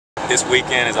this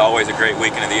weekend is always a great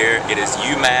weekend of the year. It is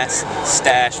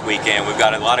UMASS-Stache weekend. We've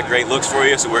got a lot of great looks for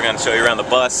you, so we're going to show you around the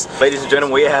bus. Ladies and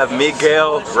gentlemen, we have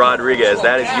Miguel Rodriguez.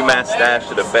 That is UMASS-Stache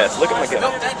to the best. Look at Miguel.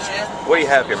 What do you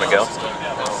have here, Miguel?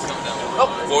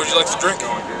 What would you like to drink?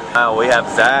 We have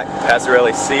Zach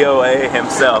Passarelli, COA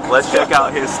himself. Let's check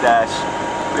out his stash.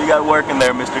 What do you got working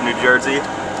there, Mr. New Jersey? You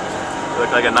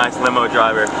look like a nice limo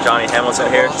driver. Johnny Hamilton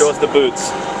here. Show us the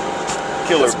boots.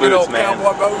 Killer boots, man.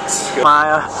 Cowboy boots.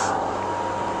 Maya.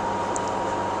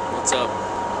 What's up?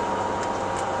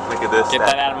 Look at this. Get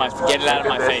that out of my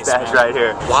face. Stash Man. right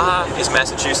here. Why is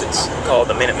Massachusetts called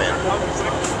the Minutemen?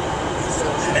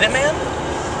 Minutemen?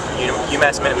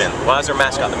 UMass Minutemen. Why is their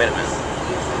mascot the Minutemen?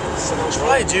 It's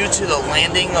probably due to the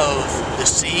landing of the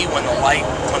sea when the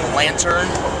lantern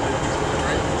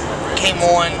came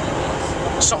on.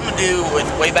 Something to do with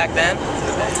way back then.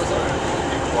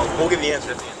 We'll give you the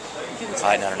answer at the end.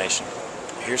 Alright, Niner Nation.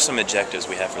 Here's some objectives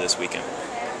we have for this weekend.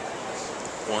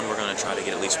 One, we're going to try to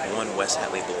get at least one Wes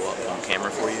Hatley blow up on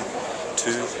camera for you.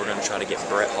 Two, we're going to try to get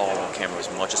Brett Hall on camera as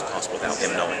much as possible without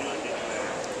him knowing.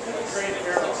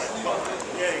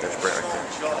 There's Brett right there.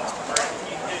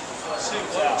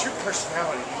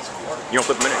 You don't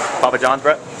FLIPumentary? Papa John's,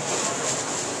 Brett?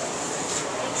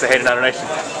 Say hey to Niner Nation.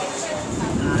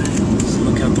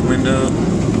 Look out the window.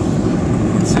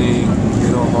 You can see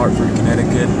good old Hartford,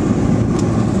 Connecticut.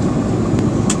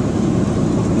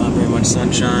 Not very much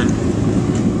sunshine.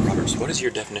 Roberts, what is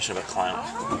your definition of a clown?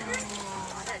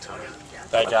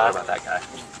 That guy? What about that guy?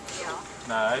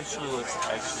 Nah, it actually looks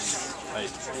like,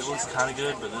 it looks kind of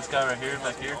good, but this guy right here,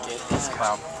 back here, is a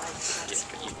clown.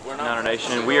 Niner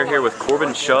Nation, we are here with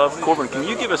Corbin Shove. Corbin, can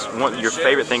you give us your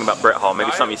favorite thing about Brett Hall?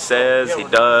 Maybe something he says, he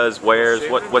does, wears.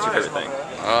 What's your favorite thing?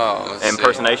 Oh,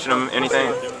 Impersonation of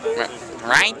anything?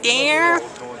 Right there?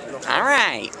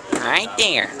 Alright, right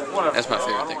there. That's my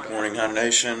favorite thing. Morning, Niner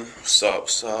Nation. What's up,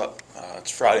 what's up? It's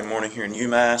Friday morning here in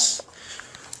UMass.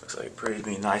 Looks like pretty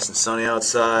be nice and sunny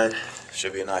outside.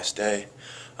 Should be a nice day.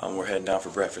 We're heading down for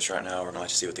breakfast right now. We're going to let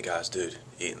you see what the guys do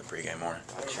eat in the pregame morning.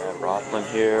 Chad Rothland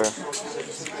here.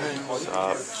 What's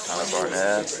up? Tyler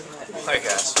Barnett. Hi,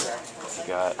 guys. We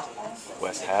got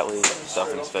Wes Hatley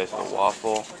stuffing his face with a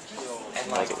waffle.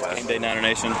 Like it, Wes. Game day, Niner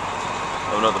Nation.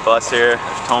 Loading up the bus here.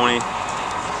 There's Tony.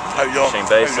 How y'all? Shane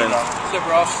Basin. What's up,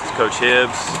 Ross? It's Coach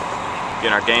Hibbs.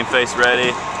 Getting our game face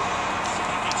ready.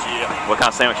 Yeah. What kind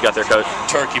of sandwich you got there, Coach?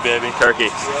 Turkey, baby. Turkey.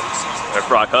 There's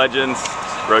Brock Hudgens.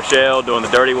 Rochelle doing the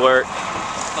dirty work.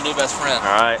 My new best friend.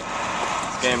 Alright.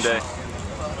 It's game day.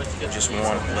 Just won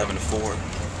 11-4. We're going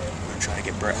to try to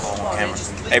get Brett Hall on camera.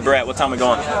 Hey, Brett, what time we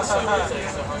going?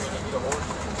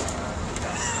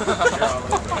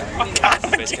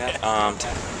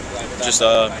 Just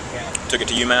took it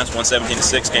to UMass,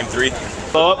 117-6, game 3.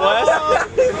 Blow up, Wes?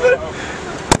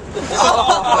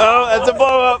 Oh, that's a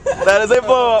blow up. That is a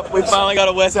blow up. We finally got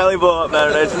a Wes Hatley blow up,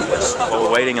 Niner Nation. While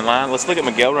we're waiting in line, let's look at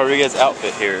Miguel Rodriguez's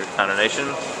outfit here, Niner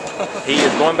Nation. He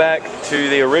is going back to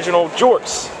the original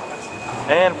jorts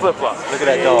and flip flops. Look at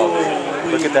that dog.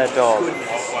 Look at that dog.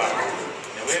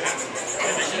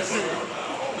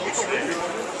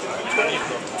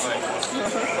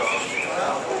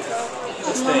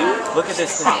 This thing. Look at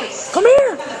this thing. Come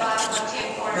here.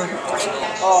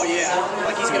 Oh yeah,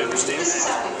 like he's gonna understand that.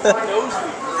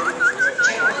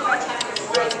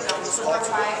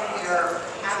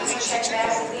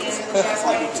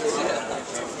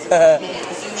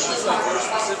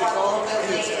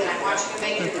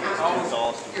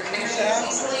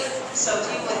 So if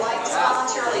you would like to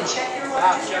voluntarily check your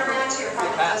luggage around to your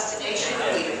final destination,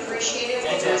 we'd appreciate it.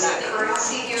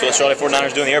 So let's Charlie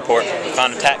 49ers do in the airport. We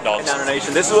found attack dogs. Niner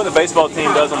Nation, this is what the baseball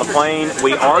team does on the plane.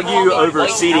 We argue over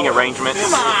seating arrangements.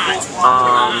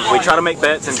 We try to make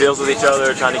bets and deals with each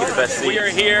other, trying to get the best seat. We are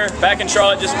here, back in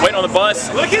Charlotte, just waiting on the bus.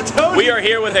 Look at Tony. We are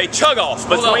here with a chug-off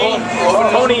between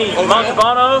Tony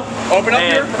Montalbano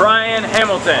and Brian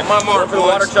Hamilton. For the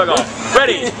water chug-off.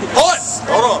 Ready?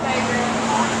 Hold on.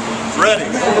 Ready,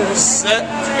 set,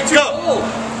 go.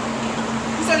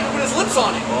 He's not even put his lips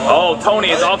on it. Oh, Tony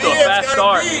is off to a fast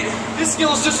start. His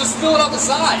skill is just to spill it out the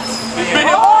sides.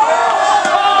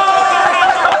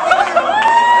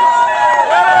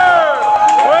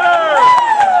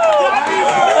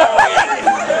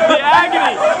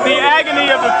 The agony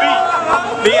of defeat.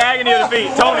 The agony of defeat.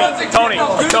 Tony,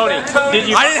 did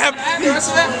you?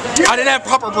 I didn't have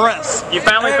proper breaths. You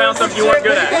finally found something you weren't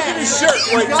good at. Look at his shirt.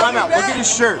 Wait, time out. Look at his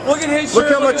shirt. Look at his Look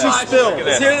how much he spilled. Look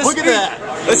at Look at that.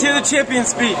 Let's hear the champion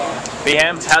speak.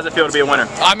 B-Hams, how's it feel to be a winner?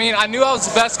 I mean, I knew I was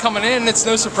the best coming in. It's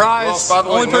no surprise. Well, by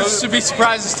the way, Only person to be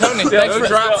surprised is Tony.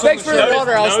 Thanks for the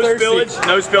water. I was no thirsty. spillage.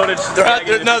 No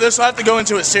spillage. No, this will have to go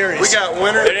into a series. We got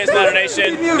winner. It is Niner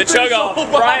Nation. The chug-off.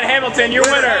 Brian Hamilton, your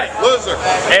winner. Loser.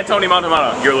 And Tony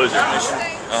Montemano, your loser.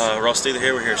 Ross Steeler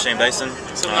here. We're here at Shane Basin.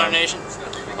 Niner Nation.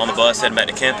 On the bus, heading back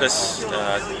to campus.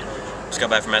 Just got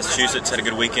back from Massachusetts. Had a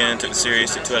good weekend. Took the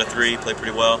series. Took 2 out of 3. Played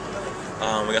pretty well.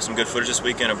 We got some good footage this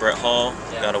weekend of Brett Hall.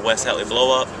 Got a West Hatley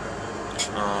blow-up.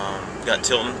 Got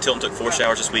Tilton. Tilton took 4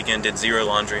 showers this weekend. Did 0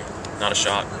 laundry. Not a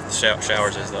shock.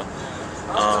 Showers is though.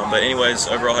 But anyways,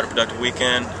 overall had a productive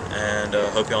weekend, and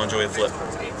hope y'all enjoy the flip.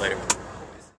 Later.